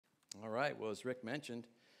All right, well, as Rick mentioned,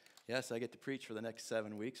 yes, I get to preach for the next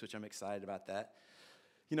 7 weeks, which I'm excited about that.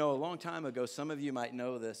 You know, a long time ago, some of you might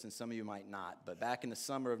know this and some of you might not, but back in the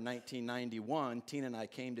summer of 1991, Tina and I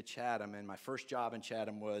came to Chatham, and my first job in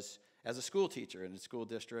Chatham was as a school teacher in a school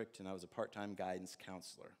district, and I was a part-time guidance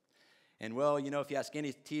counselor. And well, you know, if you ask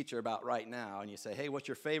any teacher about right now, and you say, hey, what's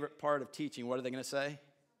your favorite part of teaching, what are they going to say?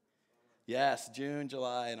 Yes, June,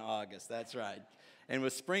 July, and August, that's right. And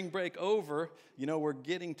with spring break over, you know, we're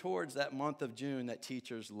getting towards that month of June that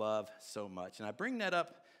teachers love so much. And I bring that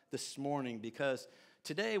up this morning because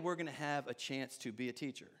today we're going to have a chance to be a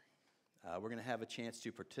teacher. We're going to have a chance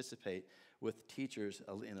to participate with teachers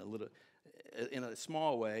in a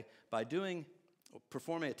small way by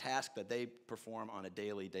performing a task that they perform on a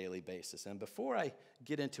daily basis. And before I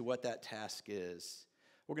get into what that task is,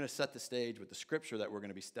 we're going to set the stage with the scripture that we're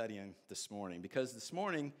going to be studying this morning. Because this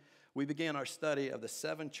morning, we began our study of the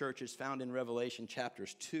 7 churches found in Revelation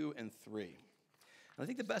chapters 2 and 3. And I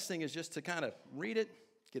think the best thing is just to kind of read it,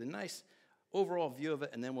 get a nice overall view of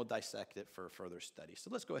it, and then we'll dissect it for further study. So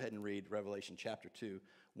let's go ahead and read Revelation chapter 2,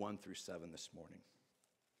 1 through 7 this morning.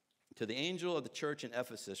 To the angel of the church in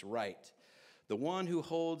Ephesus write, the one who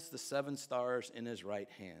holds the 7 stars in his right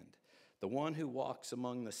hand, the one who walks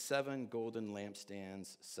among the 7 golden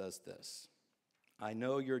lampstands says this, I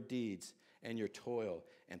know your deeds and your toil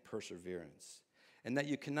and perseverance, and that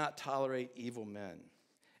you cannot tolerate evil men.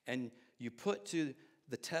 And you put to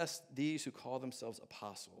the test these who call themselves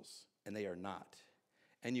apostles, and they are not.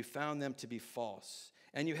 And you found them to be false.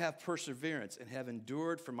 And you have perseverance and have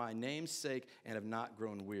endured for my name's sake and have not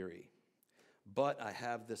grown weary. But I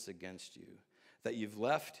have this against you, that you've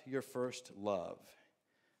left your first love.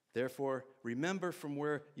 Therefore, remember from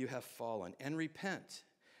where you have fallen and repent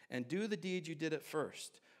and do the deeds you did at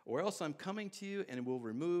first, or else I'm coming to you and will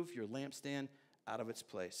remove your lampstand out of its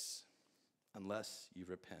place, unless you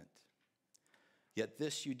repent. Yet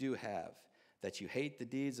this you do have, that you hate the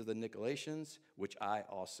deeds of the Nicolaitans, which I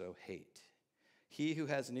also hate. He who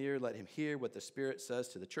has an ear, let him hear what the Spirit says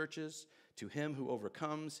to the churches. To him who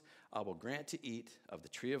overcomes, I will grant to eat of the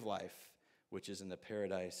tree of life, which is in the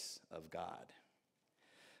paradise of God.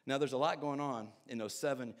 Now, there's a lot going on in those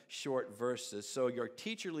 7 short verses, so your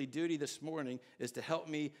teacherly duty this morning is to help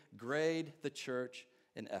me grade the church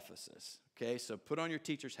in Ephesus. Okay, so put on your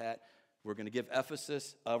teacher's hat. We're going to give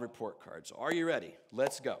Ephesus a report card. So are you ready?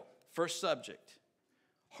 Let's go. First subject,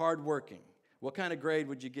 hardworking. What kind of grade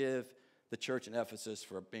would you give the church in Ephesus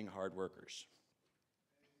for being hard workers?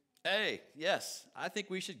 A, yes, I think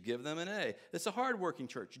we should give them an A. It's a hardworking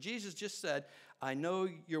church. Jesus just said, I know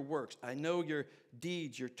your works. I know your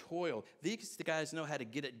deeds, your toil. These guys know how to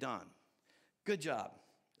get it done. Good job,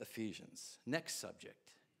 Ephesians. Next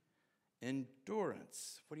subject,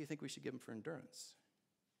 endurance. What do you think we should give them for endurance?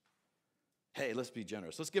 Hey, let's be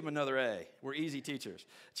generous. Let's give them another A. We're easy teachers.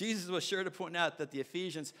 Jesus was sure to point out that the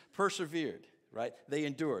Ephesians persevered, right? They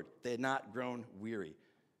endured. They had not grown weary.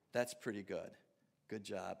 That's pretty good. Good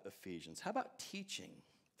job, Ephesians. How about teaching?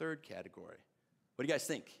 Third category. What do you guys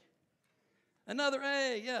think? Another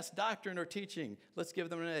A, yes, doctrine or teaching. Let's give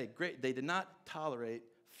them an A. Great. They did not tolerate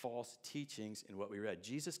false teachings in what we read.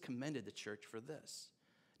 Jesus commended the church for this.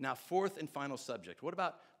 Now, fourth and final subject. What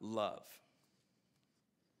about love?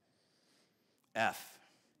 F.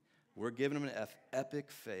 We're giving them an F.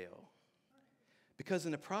 Epic fail. Because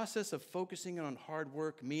in the process of focusing on hard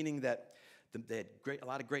work, meaning that they had a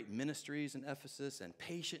lot of great ministries in Ephesus, and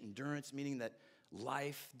patient endurance, meaning that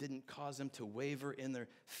life didn't cause them to waver in their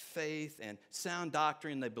faith, and sound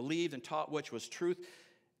doctrine they believed and taught which was truth.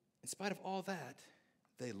 In spite of all that,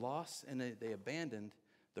 they lost and they abandoned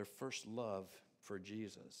their first love for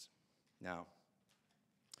Jesus. Now,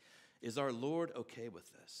 is our Lord okay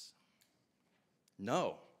with this?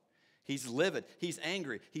 No. He's livid. He's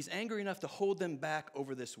angry. He's angry enough to hold them back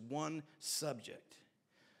over this one subject.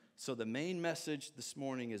 So the main message this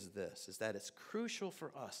morning is this, is that it's crucial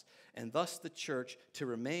for us, and thus the church, to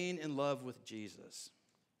remain in love with Jesus.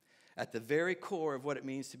 At the very core of what it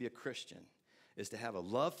means to be a Christian is to have a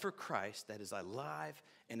love for Christ that is alive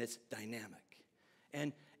and it's dynamic.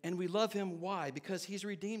 And we love him, why? Because he's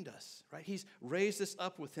redeemed us, right? He's raised us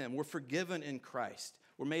up with him. We're forgiven in Christ.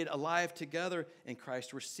 We're made alive together in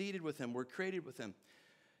Christ. We're seated with him. We're created with him.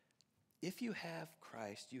 If you have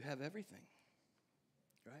Christ, you have everything.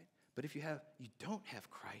 Right? But if you don't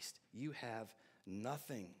have Christ, you have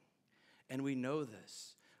nothing. And we know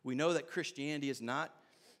this. We know that Christianity is not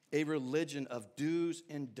a religion of do's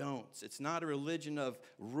and don'ts. It's not a religion of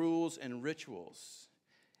rules and rituals.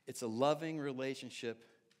 It's a loving relationship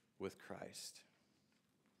with Christ.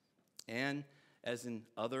 And as in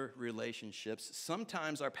other relationships,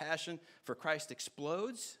 sometimes our passion for Christ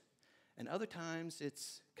explodes, and other times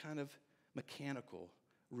it's kind of mechanical,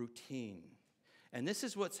 routine. And this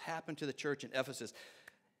is what's happened to the church in Ephesus.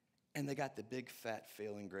 And they got the big fat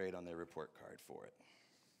failing grade on their report card for it.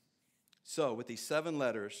 So with these 7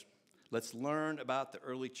 letters, let's learn about the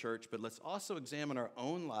early church, but let's also examine our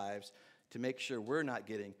own lives to make sure we're not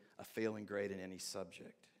getting a failing grade in any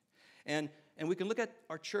subject. And we can look at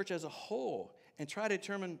our church as a whole and try to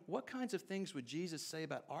determine what kinds of things would Jesus say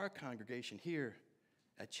about our congregation here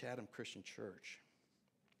at Chatham Christian Church.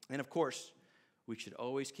 And of course, we should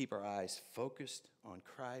always keep our eyes focused on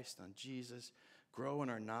Christ, on Jesus, grow in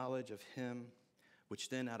our knowledge of him, which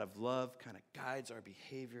then out of love kind of guides our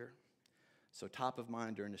behavior. So top of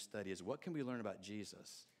mind during the study is, what can we learn about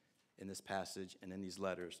Jesus in this passage and in these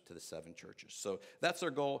letters to the 7 churches? So that's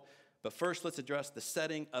our goal. But first, let's address the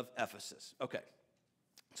setting of Ephesus. Okay,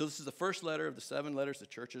 so this is the first letter of the 7 letters to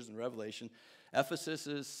churches in Revelation. Ephesus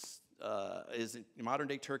is in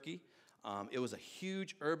modern-day Turkey. It was a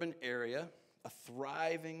huge urban area, a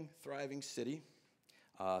thriving city.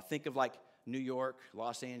 Think of like New York,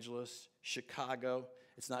 Los Angeles, Chicago.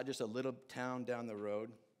 It's not just a little town down the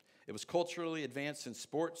road. It was culturally advanced in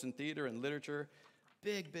sports and theater and literature.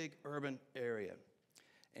 Big urban area.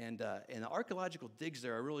 And the archaeological digs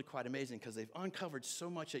there are really quite amazing because they've uncovered so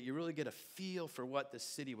much that you really get a feel for what the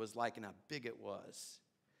city was like and how big it was.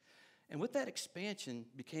 And with that expansion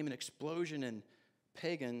became an explosion in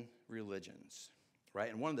pagan religions, right?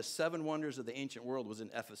 And one of the 7 wonders of the ancient world was in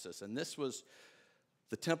Ephesus. And this was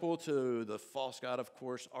the temple to the false god, of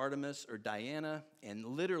course, Artemis or Diana. And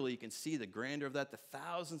literally, you can see the grandeur of that. The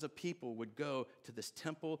thousands of people would go to this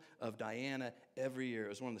temple of Diana every year. It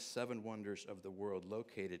was one of the 7 wonders of the world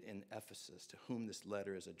located in Ephesus, to whom this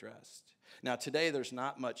letter is addressed. Now, today, there's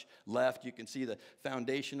not much left. You can see the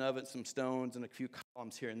foundation of it, some stones and a few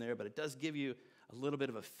columns here and there. But it does give you a little bit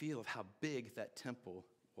of a feel of how big that temple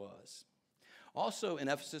was. Also in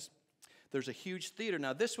Ephesus, there's a huge theater.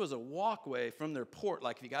 Now, this was a walkway from their port.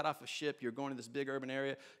 Like if you got off a ship, you're going to this big urban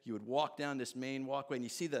area, you would walk down this main walkway, and you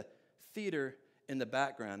see the theater in the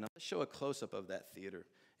background. Now, let's show a close-up of that theater.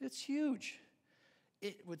 It's huge.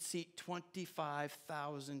 It would seat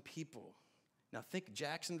 25,000 people. Now, think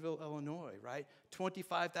Jacksonville, Illinois, right?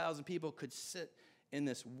 25,000 people could sit in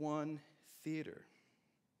this one theater.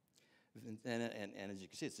 And as you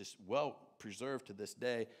can see, it's just well preserved to this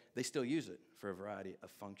day. They still use it for a variety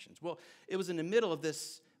of functions. Well, it was in the middle of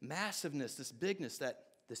this massiveness, this bigness, that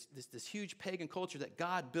this huge pagan culture that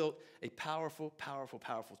God built a powerful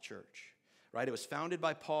church. Right? It was founded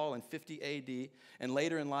by Paul in 50 A.D., and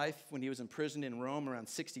later in life, when he was imprisoned in Rome around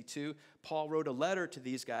 62, Paul wrote a letter to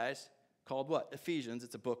these guys called what? Ephesians.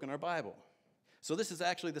 It's a book in our Bible. So this is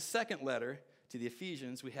actually the second letter to the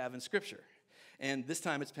Ephesians we have in Scripture. And this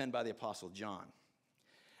time it's penned by the Apostle John.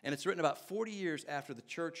 And it's written about 40 years after the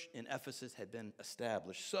church in Ephesus had been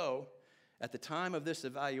established. So, at the time of this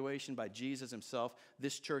evaluation by Jesus himself,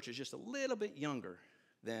 this church is just a little bit younger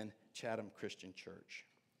than Chatham Christian Church.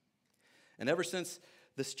 And ever since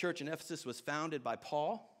this church in Ephesus was founded by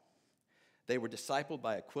Paul, they were discipled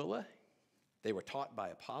by Aquila, they were taught by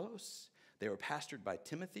Apollos, they were pastored by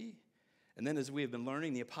Timothy, and then as we have been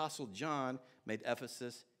learning, the Apostle John made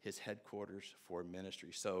Ephesus his headquarters for ministry.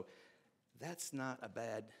 So that's not a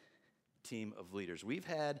bad team of leaders. We've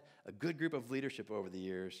had a good group of leadership over the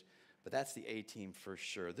years, but that's the A team for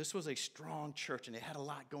sure. This was a strong church, and it had a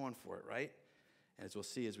lot going for it, right? And as we'll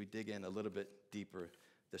see as we dig in a little bit deeper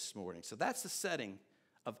this morning. So that's the setting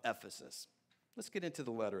of Ephesus. Let's get into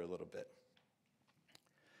the letter a little bit.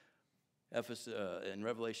 Ephesus in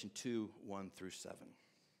Revelation 2, 1 through 7.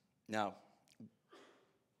 Now,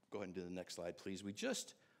 go ahead and do the next slide, please. We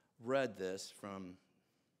just read this from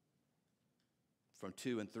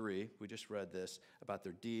 2 and 3. We just read this about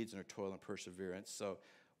their deeds and their toil and perseverance. So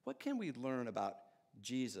what can we learn about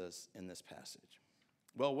Jesus in this passage?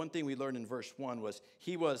 Well, one thing we learned in verse 1 was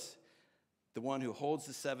he was the one who holds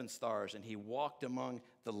the 7 stars, and he walked among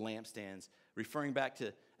the lampstands, referring back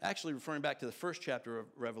to the first chapter of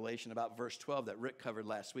Revelation, about verse 12 that Rick covered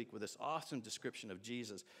last week with this awesome description of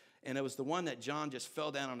Jesus. And it was the one that John just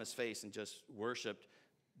fell down on his face and just worshiped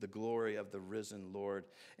the glory of the risen Lord.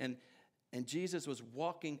 And Jesus was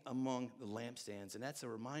walking among the lampstands, and that's a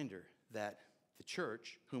reminder that the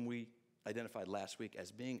church, whom we identified last week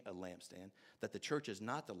as being a lampstand, that the church is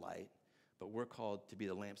not the light, but we're called to be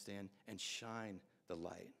the lampstand and shine the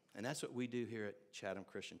light. And that's what we do here at Chatham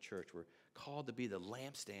Christian Church. We're called to be the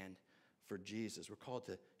lampstand for Jesus. We're called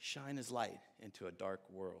to shine his light into a dark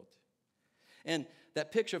world. And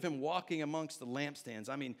that picture of him walking amongst the lampstands,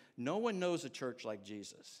 I mean, no one knows a church like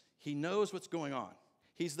Jesus. He knows what's going on.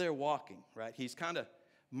 He's there walking, right? He's kind of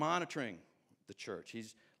monitoring the church.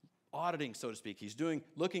 He's auditing, so to speak. He's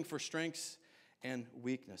looking for strengths and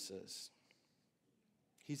weaknesses.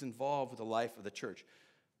 He's involved with the life of the church.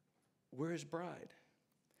 We're his bride.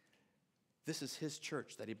 This is his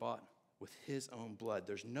church that he bought with his own blood.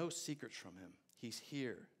 There's no secrets from him. He's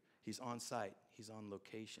here. He's on site. He's on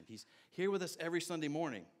location. He's here with us every Sunday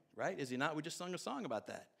morning, right? Is he not? We just sung a song about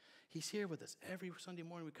that. He's here with us every Sunday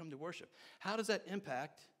morning we come to worship. How does that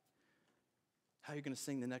impact how you're going to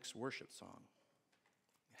sing the next worship song?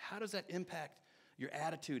 How does that impact your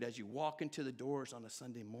attitude as you walk into the doors on a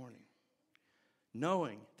Sunday morning?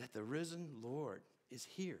 Knowing that the risen Lord is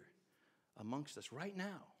here amongst us right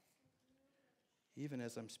now, even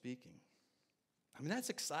as I'm speaking. I mean, that's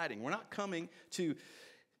exciting. We're not coming to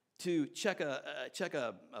check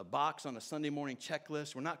a box on a Sunday morning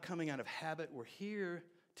checklist. We're not coming out of habit. We're here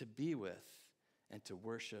to be with and to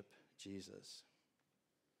worship Jesus.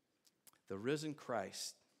 The risen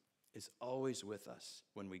Christ is always with us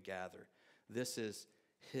when we gather. This is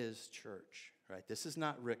his church, right? This is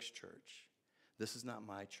not Rick's church. This is not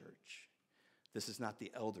my church. This is not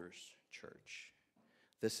the elders' church.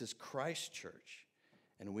 This is Christ's church,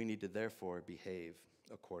 and we need to therefore behave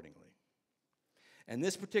accordingly. And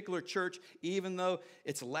this particular church, even though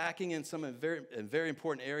it's lacking in some very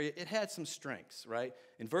important area, it had some strengths, right?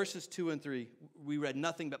 In verses 2 and 3, we read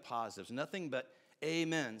nothing but positives, nothing but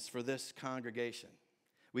amens for this congregation.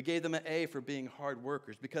 We gave them an A for being hard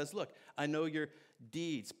workers because, look, I know your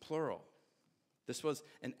deeds, plural. This was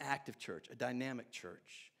an active church, a dynamic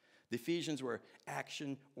church. The Ephesians were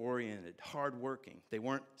action-oriented, hard-working. They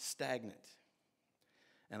weren't stagnant.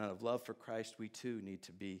 And out of love for Christ, we too need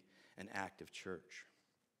to be an active church.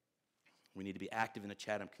 We need to be active in the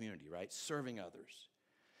Chatham community, right? Serving others,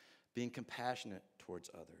 being compassionate towards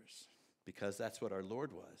others, because that's what our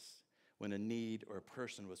Lord was when a need or a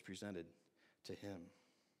person was presented to him.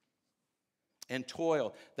 And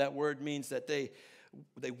toil, that word means that they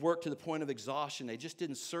worked to the point of exhaustion. They just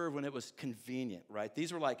didn't serve when it was convenient, right?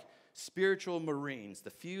 These were like spiritual Marines, the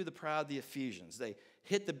few, the proud, the Ephesians. They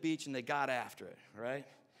hit the beach and they got after it, right?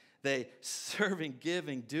 They serving,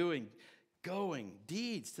 giving, doing, going,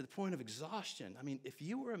 deeds to the point of exhaustion. I mean, if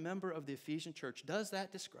you were a member of the Ephesian church, does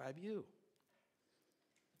that describe you?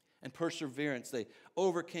 And perseverance, they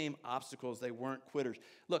overcame obstacles. They weren't quitters.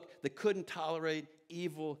 Look, they couldn't tolerate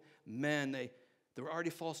evil men. There were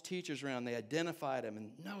already false teachers around. They identified them.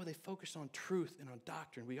 And no, they focused on truth and on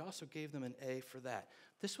doctrine. We also gave them an A for that.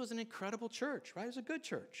 This was an incredible church, right? It was a good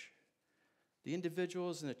church. The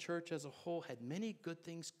individuals and the church as a whole had many good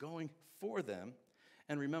things going for them.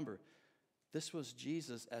 And remember, this was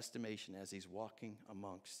Jesus' estimation as he's walking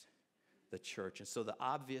amongst the church. And so the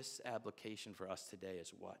obvious application for us today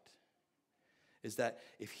is what? Is that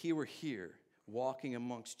if he were here walking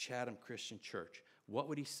amongst Chatham Christian Church, what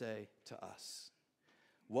would he say to us?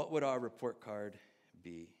 What would our report card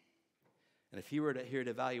be? And if he were here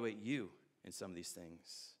to evaluate you in some of these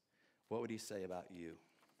things, what would he say about you?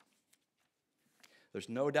 There's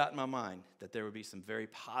no doubt in my mind that there would be some very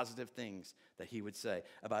positive things that he would say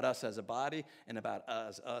about us as a body and about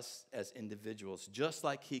us as individuals, just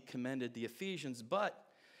like he commended the Ephesians. But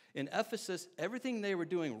in Ephesus, everything they were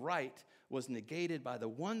doing right was negated by the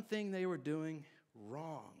one thing they were doing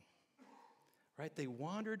wrong, right? They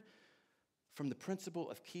wandered from the principle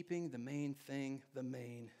of keeping the main thing the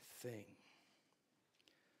main thing.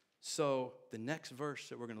 So the next verse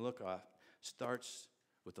that we're going to look at starts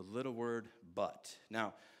with the little word but.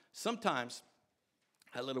 Now, sometimes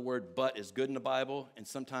that little word but is good in the Bible, and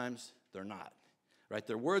sometimes they're not, right?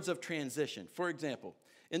 They're words of transition. For example,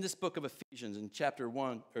 in this book of Ephesians, in chapter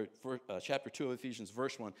 2 of Ephesians,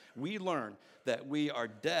 verse 1, we learn that we are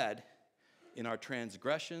dead in our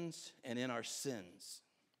transgressions and in our sins.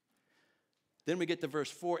 Then we get to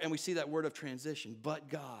verse 4, and we see that word of transition, but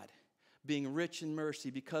God, being rich in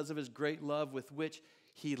mercy because of his great love with which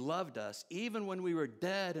he loved us, even when we were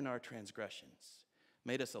dead in our transgressions,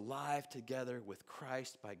 made us alive together with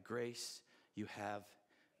Christ. By grace you have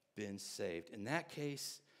been saved. In that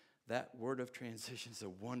case, that word of transition is a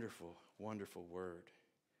wonderful, wonderful word.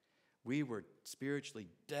 We were spiritually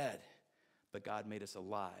dead, but God made us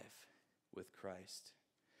alive with Christ.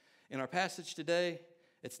 In our passage today,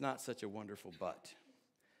 it's not such a wonderful but.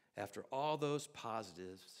 After all those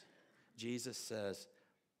positives, Jesus says,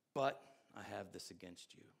 but I have this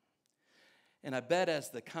against you. And I bet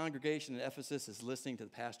as the congregation in Ephesus is listening to the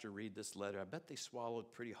pastor read this letter, I bet they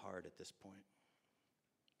swallowed pretty hard at this point.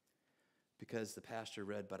 Because the pastor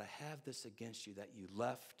read, but I have this against you, that you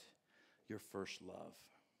left your first love.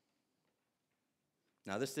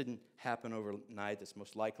 Now, this didn't happen overnight. This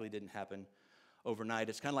most likely didn't happen overnight.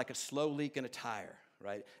 It's kind of like a slow leak in a tire,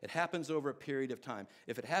 right? It happens over a period of time.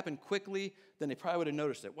 If it happened quickly, then they probably would have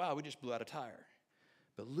noticed it. Wow, we just blew out a tire.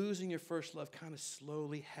 But losing your first love kind of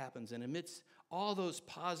slowly happens. And amidst all those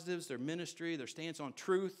positives, their ministry, their stance on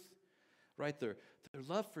truth, right, their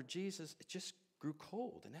love for Jesus, it just grew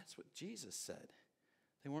cold. And that's what Jesus said.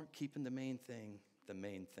 They weren't keeping the main thing the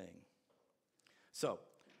main thing. So,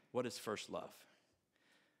 what is first love?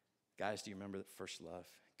 Guys, do you remember that first love?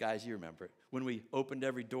 Guys, you remember it. When we opened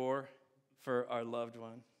every door for our loved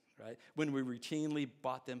one, right? When we routinely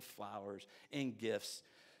bought them flowers and gifts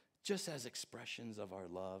just as expressions of our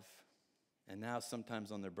love. And now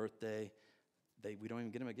sometimes on their birthday, we don't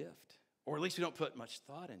even get them a gift. Or at least we don't put much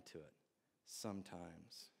thought into it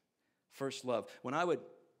sometimes. First love. When I would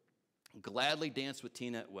gladly dance with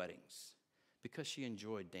Tina at weddings because she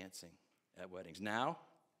enjoyed dancing at weddings. Now,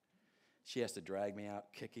 she has to drag me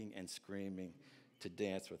out kicking and screaming to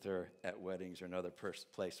dance with her at weddings or another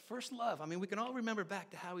place. First love. I mean, we can all remember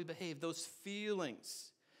back to how we behaved, those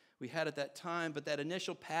feelings we had at that time, but that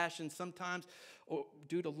initial passion sometimes,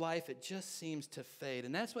 due to life, it just seems to fade.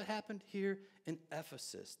 And that's what happened here in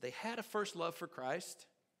Ephesus. They had a first love for Christ,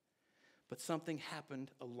 but something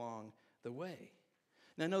happened along the way.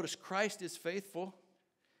 Now notice, Christ is faithful.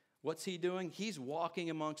 What's he doing? He's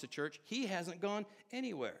walking amongst the church. He hasn't gone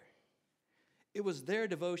anywhere. It was their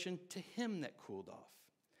devotion to him that cooled off.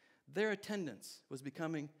 Their attendance was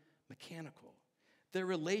becoming mechanical. Their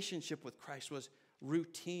relationship with Christ was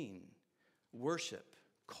routine, worship,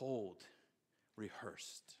 cold,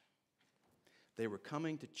 rehearsed. They were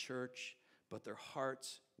coming to church, but their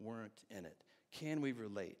hearts weren't in it. Can we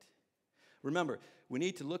relate? Remember, we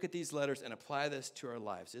need to look at these letters and apply this to our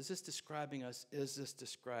lives. Is this describing us? Is this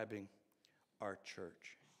describing our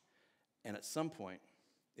church? And at some point,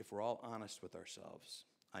 if we're all honest with ourselves,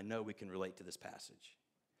 I know we can relate to this passage.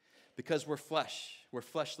 Because we're flesh, we're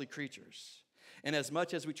fleshly creatures. And as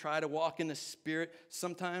much as we try to walk in the Spirit,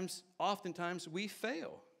 oftentimes, we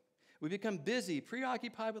fail. We become busy,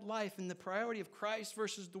 preoccupied with life, and the priority of Christ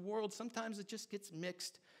versus the world, sometimes it just gets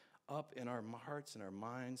mixed up in our hearts and our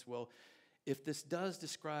minds. Well, if this does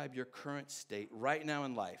describe your current state right now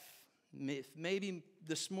in life, maybe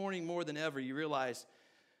this morning more than ever, you realize,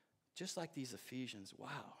 just like these Ephesians,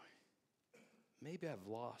 wow, maybe I've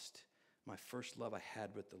lost my first love I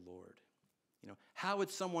had with the Lord. You know, how would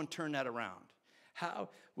someone turn that around? How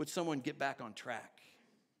would someone get back on track?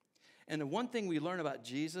 And the one thing we learn about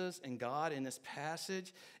Jesus and God in this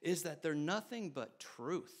passage is that they're nothing but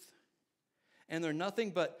truth. And they're nothing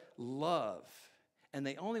but love. And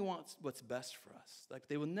they only want what's best for us. Like,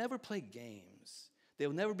 they will never play games. They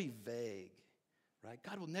will never be vague, right?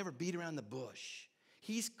 God will never beat around the bush.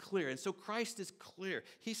 He's clear. And so Christ is clear.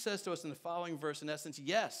 He says to us in the following verse, in essence,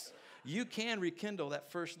 yes, you can rekindle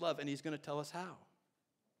that first love, and he's going to tell us how.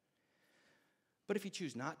 But if you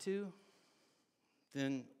choose not to,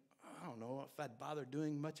 then I don't know if I'd bother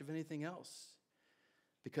doing much of anything else.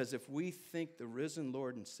 Because if we think the risen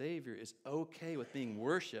Lord and Savior is okay with being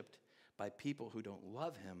worshiped by people who don't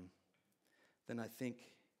love him, then I think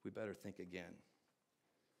we better think again.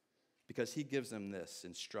 Because he gives them this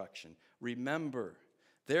instruction. Remember,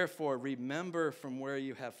 therefore, remember from where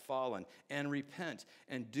you have fallen and repent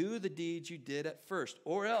and do the deeds you did at first,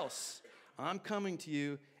 or else I'm coming to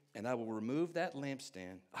you and I will remove that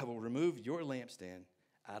lampstand. I will remove your lampstand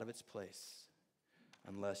out of its place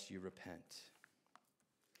unless you repent.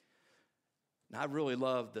 Now, I really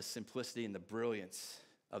love the simplicity and the brilliance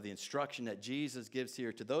of the instruction that Jesus gives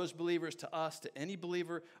here to those believers, to us, to any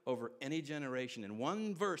believer over any generation. In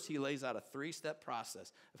one verse, he lays out a three-step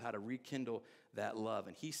process of how to rekindle that love.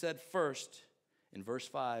 And he said first, in verse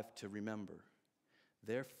 5, to remember.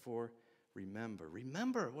 Therefore, remember.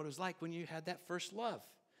 Remember what it was like when you had that first love.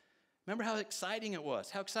 Remember how exciting it was,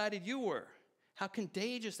 how excited you were, how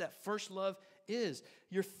contagious that first love is.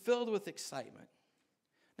 You're filled with excitement.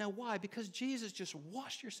 Now, why? Because Jesus just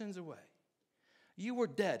washed your sins away. You were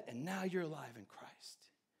dead, and now you're alive in Christ.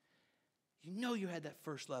 You know you had that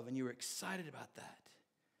first love, and you were excited about that.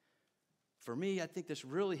 For me, I think this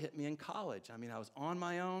really hit me in college. I mean, I was on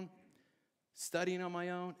my own, studying on my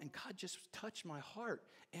own, and God just touched my heart.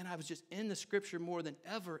 And I was just in the Scripture more than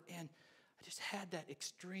ever, and I just had that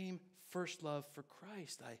extreme first love for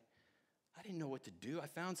Christ. I didn't know what to do. I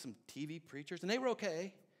found some TV preachers, and they were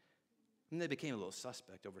okay. And they became a little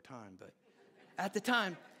suspect over time, but at the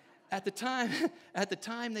time,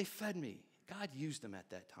 they fed me. God used them at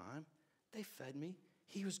that time. They fed me.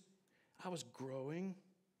 I was growing.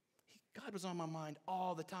 God was on my mind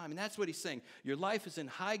all the time. And that's what he's saying. Your life is in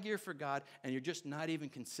high gear for God, and you're just not even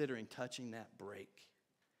considering touching that brake.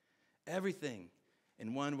 Everything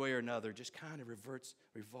in one way or another just kind of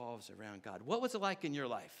revolves around God. What was it like in your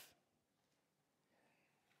life?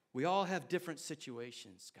 We all have different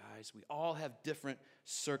situations, guys. We all have different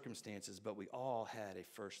circumstances, but we all had a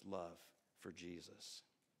first love for Jesus.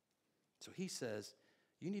 So he says,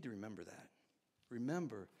 you need to remember that.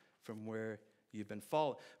 Remember from where you've been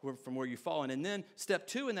fallen, from where you've fallen. And then step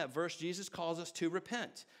 2 in that verse, Jesus calls us to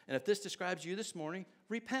repent. And if this describes you this morning,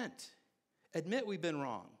 repent. Admit we've been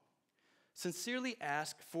wrong. Sincerely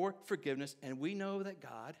ask for forgiveness. And we know that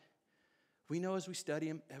God, we know as we study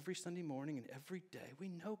him every Sunday morning and every day, we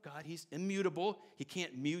know God, he's immutable. He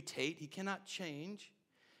can't mutate. He cannot change.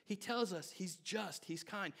 He tells us he's just, he's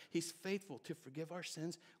kind, he's faithful to forgive our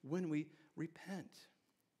sins when we repent.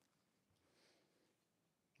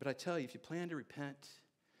 But I tell you, if you plan to repent,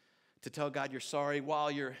 to tell God you're sorry while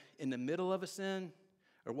you're in the middle of a sin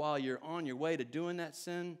or while you're on your way to doing that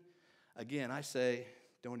sin, again, I say,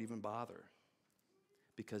 don't even bother,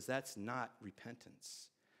 because that's not repentance.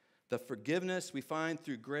 The forgiveness we find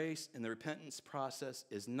through grace in the repentance process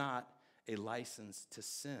is not a license to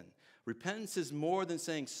sin. Repentance is more than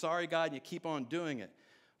saying, sorry, God, and you keep on doing it.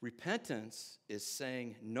 Repentance is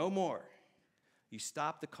saying no more. You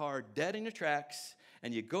stop the car dead in your tracks,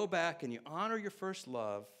 and you go back and you honor your first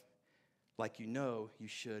love like you know you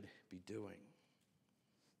should be doing.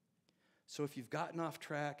 So if you've gotten off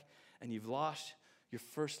track and you've lost your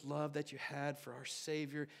first love that you had for our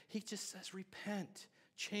Savior, he just says, repent,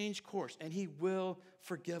 change course, and he will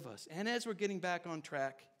forgive us. And as we're getting back on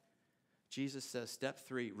track, Jesus says, step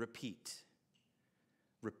 3, repeat.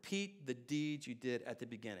 Repeat the deeds you did at the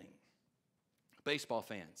beginning. Baseball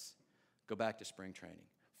fans, go back to spring training.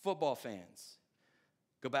 Football fans,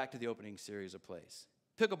 go back to the opening series of plays.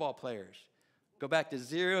 Pickleball players, go back to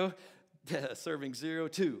serving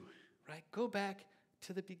 0-2, right? Go back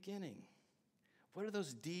to the beginning. What are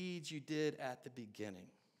those deeds you did at the beginning?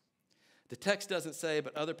 The text doesn't say,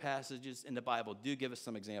 but other passages in the Bible do give us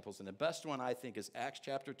some examples. And the best one, I think, is Acts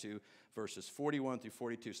chapter 2, verses 41 through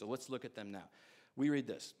 42. So let's look at them now. We read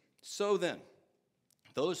this. So then,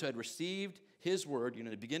 those who had received his word,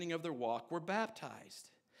 the beginning of their walk, were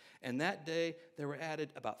baptized. And that day, there were added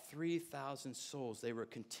about 3,000 souls. They were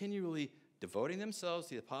continually devoting themselves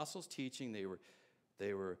to the apostles' teaching. They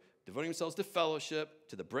were devoting themselves to fellowship,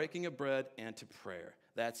 to the breaking of bread, and to prayer.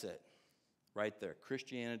 That's it. Right there.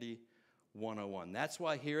 Christianity 101. That's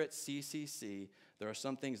why here at CCC, there are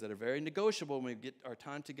some things that are very negotiable when we get our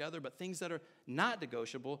time together, but things that are not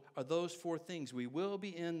negotiable are those 4 things. We will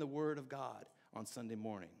be in the Word of God on Sunday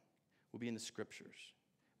morning. We'll be in the Scriptures.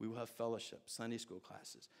 We will have fellowship, Sunday school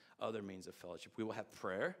classes, other means of fellowship. We will have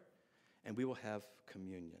prayer, and we will have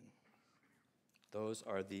communion. Those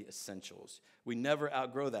are the essentials. We never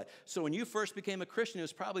outgrow that. So when you first became a Christian, it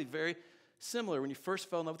was probably very similar. When you first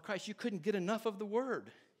fell in love with Christ, you couldn't get enough of the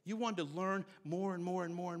Word. You wanted to learn more and more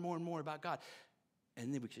and more and more and more about God.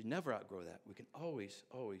 And then we should never outgrow that. We can always,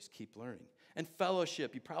 always keep learning. And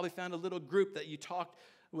fellowship, you probably found a little group that you talked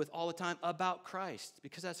with all the time about Christ,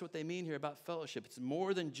 because that's what they mean here about fellowship. It's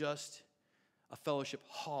more than just a fellowship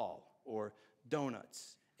hall or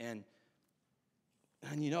donuts. And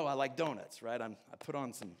I like donuts, right? I put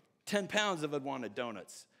on some 10 pounds of unwanted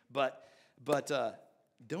donuts. But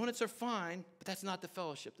donuts are fine, but that's not the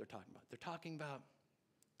fellowship they're talking about. They're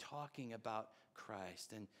talking about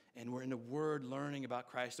Christ. And we're in the Word learning about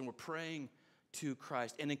Christ, and we're praying to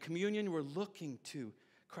Christ. And in communion, we're looking to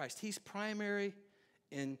Christ. He's primary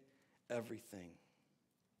in everything.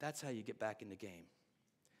 That's how you get back in the game.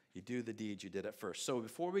 You do the deeds you did at first. So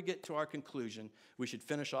before we get to our conclusion, we should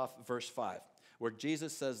finish off verse 5, where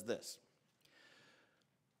Jesus says this,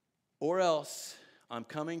 or else I'm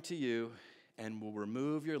coming to you and will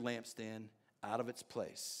remove your lampstand out of its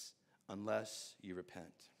place unless you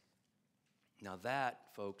repent. Now that,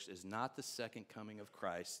 folks, is not the second coming of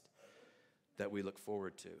Christ that we look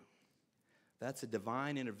forward to. That's a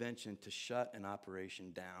divine intervention to shut an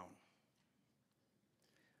operation down.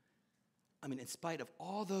 In spite of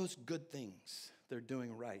all those good things they're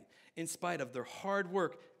doing right, in spite of their hard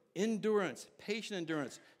work, endurance, patient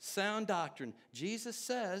endurance, sound doctrine, Jesus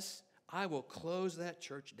says, I will close that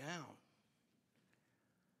church down.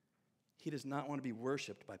 He does not want to be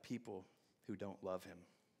worshiped by people who don't love him.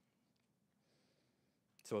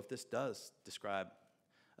 So if this does describe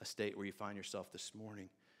a state where you find yourself this morning,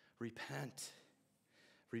 repent.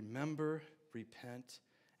 Remember, repent,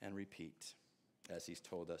 and repeat, as he's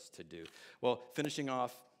told us to do. Well, finishing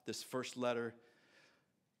off this first letter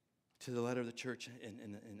to the letter of the church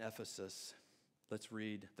in Ephesus, let's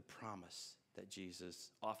read the promise that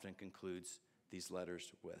Jesus often concludes these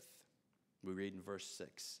letters with. We read in verse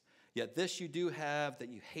 6, Yet this you do have, that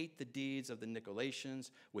you hate the deeds of the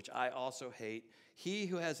Nicolaitans, which I also hate. He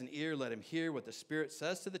who has an ear, let him hear what the Spirit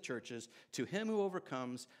says to the churches. To him who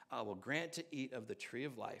overcomes, I will grant to eat of the tree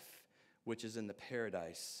of life, which is in the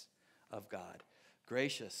paradise of God.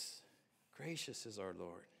 Gracious is our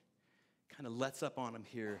Lord. Kind of lets up on him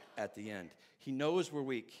here at the end. He knows we're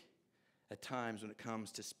weak at times when it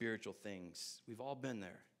comes to spiritual things. We've all been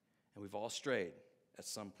there, and we've all strayed at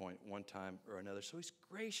some point, one time or another. So he's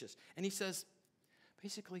gracious. And he says,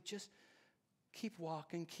 basically, just keep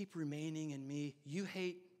walking, keep remaining in me. You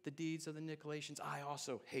hate the deeds of the Nicolaitans. I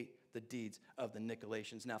also hate the deeds of the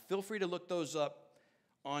Nicolaitans. Now, feel free to look those up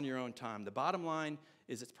on your own time. The bottom line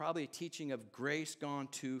is it's probably a teaching of grace gone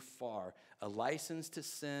too far, a license to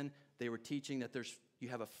sin. They were teaching that you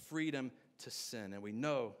have a freedom to sin, and we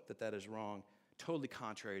know that that is wrong, totally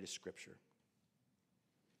contrary to Scripture.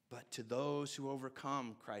 But to those who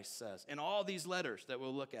overcome, Christ says, in all these letters that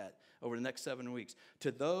we'll look at over the next 7 weeks,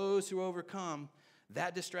 to those who overcome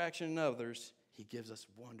that distraction in others, he gives us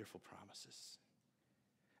wonderful promises.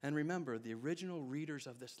 And remember, the original readers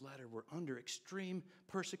of this letter were under extreme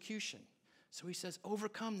persecution. So he says,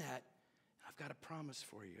 overcome that. I've got a promise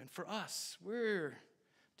for you. And for us, we're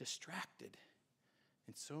distracted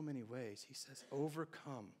in so many ways. He says,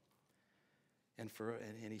 overcome. And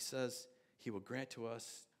he says he will grant to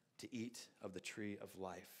us to eat of the tree of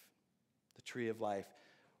life. The tree of life,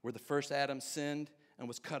 where the first Adam sinned and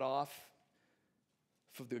was cut off,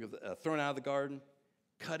 thrown out of the garden,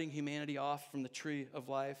 cutting humanity off from the tree of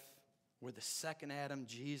life, where the second Adam,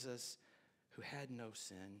 Jesus, who had no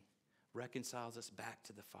sin, reconciles us back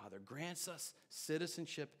to the Father, grants us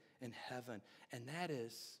citizenship in heaven. And that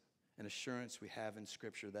is an assurance we have in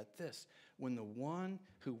Scripture, that when the one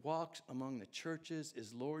who walks among the churches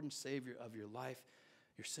is Lord and Savior of your life,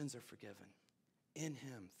 your sins are forgiven in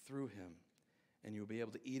him, through him, and you'll be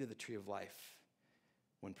able to eat of the tree of life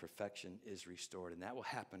when perfection is restored. And that will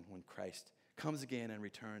happen when Christ comes again and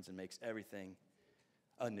returns and makes everything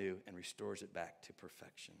anew and restores it back to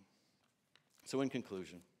perfection. So in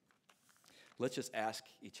conclusion, let's just ask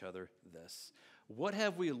each other this. What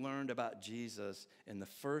have we learned about Jesus in the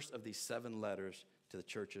first of these 7 letters to the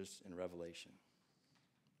churches in Revelation?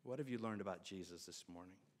 What have you learned about Jesus this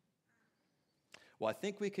morning? Well, I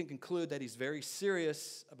think we can conclude that he's very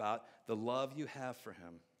serious about the love you have for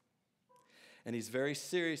him. And he's very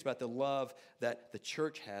serious about the love that the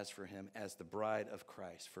church has for him as the bride of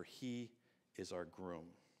Christ, for he is our groom.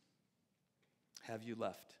 Have you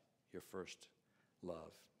left your first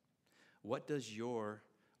love? What does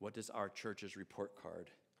our church's report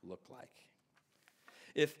card look like?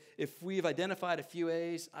 If we've identified a few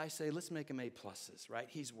A's, I say let's make them A pluses, right?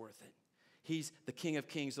 He's worth it. He's the King of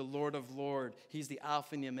Kings, the Lord of Lords. He's the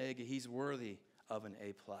Alpha and the Omega. He's worthy of an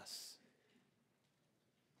A+.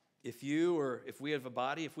 If we have a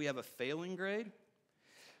body, if we have a failing grade,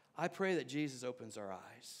 I pray that Jesus opens our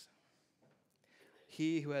eyes.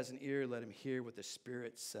 He who has an ear, let him hear what the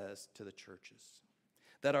Spirit says to the churches.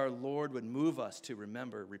 That our Lord would move us to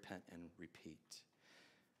remember, repent, and repeat.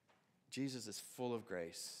 Jesus is full of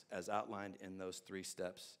grace, as outlined in those 3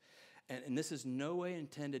 steps. And this is no way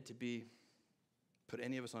intended to put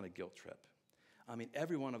any of us on a guilt trip. I mean,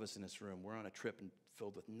 every one of us in this room, we're on a trip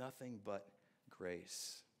filled with nothing but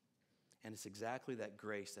grace. And it's exactly that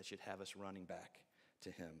grace that should have us running back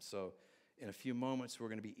to him. So in a few moments, we're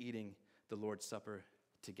going to be eating the Lord's Supper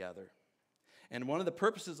together. And one of the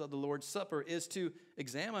purposes of the Lord's Supper is to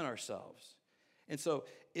examine ourselves. And so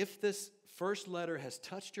if this first letter has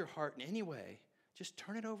touched your heart in any way, just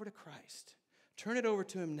turn it over to Christ. Turn it over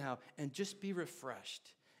to him now and just be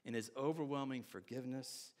refreshed in his overwhelming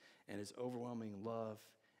forgiveness and his overwhelming love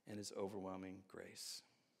and his overwhelming grace.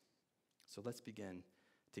 So let's begin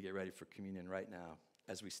to get ready for communion right now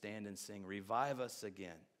as we stand and sing, Revive Us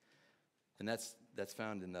Again. And that's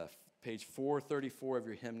found in the page 434 of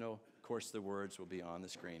your hymnal. Of course, the words will be on the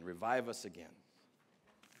screen. Revive us again.